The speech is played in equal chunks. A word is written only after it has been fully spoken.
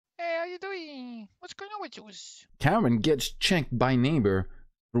you doing? What's going on with you? Karen gets checked by Neighbour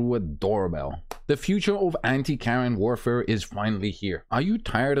through a doorbell. The future of anti-Karen warfare is finally here. Are you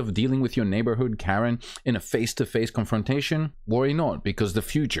tired of dealing with your neighborhood Karen in a face-to-face confrontation? Worry not, because the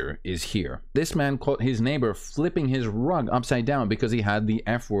future is here. This man caught his neighbor flipping his rug upside down because he had the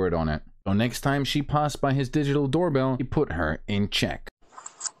F word on it. So next time she passed by his digital doorbell, he put her in check.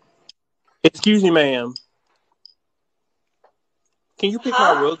 Excuse me, ma'am. Can you pick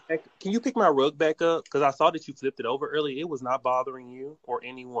my rug back? Can you pick my rug back up? Because I saw that you flipped it over earlier. It was not bothering you or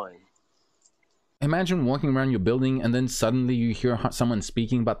anyone. Imagine walking around your building and then suddenly you hear someone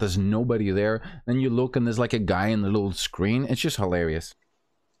speaking, but there's nobody there. Then you look and there's like a guy in the little screen. It's just hilarious.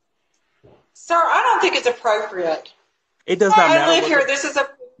 Sir, I don't think it's appropriate. It does not matter. I live here. This is a.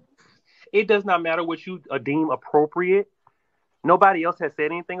 It does not matter what you deem appropriate. Nobody else has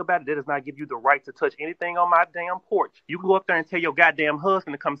said anything about it. That does not give you the right to touch anything on my damn porch. You can go up there and tell your goddamn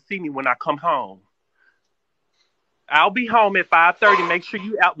husband to come see me when I come home. I'll be home at 5:30. Make sure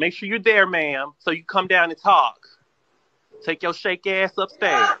you out. Make sure you're there, ma'am, so you come down and talk. Take your shake ass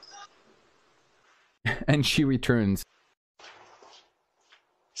upstairs. And she returns.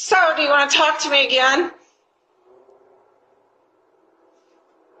 So, do you want to talk to me again?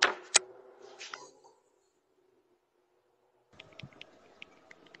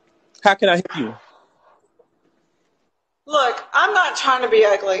 How can I help you? Look, I'm not trying to be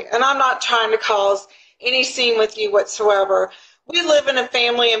ugly, and I'm not trying to cause any scene with you whatsoever. We live in a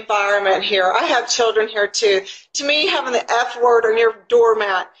family environment here. I have children here, too. To me, having the F word on your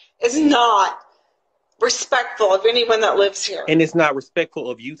doormat is not respectful of anyone that lives here. And it's not respectful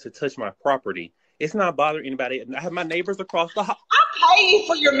of you to touch my property. It's not bothering anybody. I have my neighbors across the hall. I'll pay you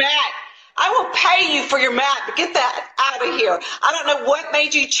for your mat. I will pay you for your mat, but get that out of here. I don't know what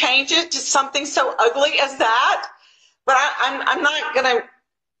made you change it to something so ugly as that, but I'm not going to.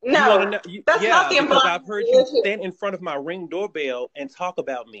 No, that's not the environment. Because I've heard you stand in front of my Ring doorbell and talk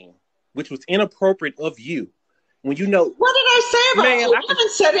about me, which was inappropriate of you. When you know. What did I say about you? I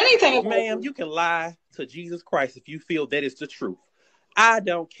haven't said anything about you. Ma'am, you can lie to Jesus Christ if you feel that is the truth. I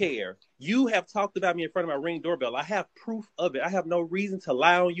don't care. You have talked about me in front of my Ring doorbell. I have proof of it. I have no reason to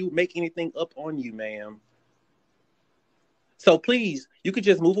lie on you, make anything up on you, ma'am. So please, you could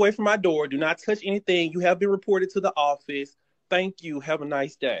just move away from my door. Do not touch anything. You have been reported to the office. Thank you. Have a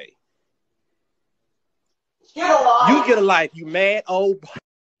nice day. Get a life. You get a life, you mad old.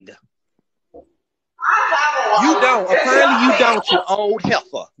 I have a life. You don't. Apparently you don't, you old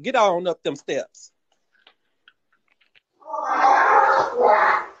heifer. Get on up them steps.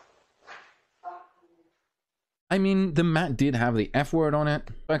 I mean, the mat did have the F word on it.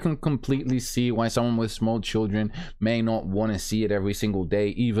 I can completely see why someone with small children may not want to see it every single day,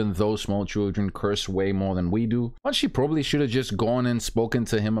 even though small children curse way more than we do. But she probably should have just gone and spoken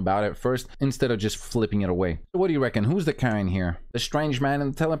to him about it first, instead of just flipping it away. So what do you reckon? Who's the Karen here? The strange man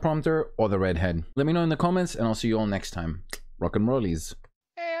in the teleprompter or the redhead? Let me know in the comments, and I'll see you all next time. Rock and rollies.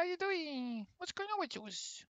 Hey, how you doing? What's going on with you?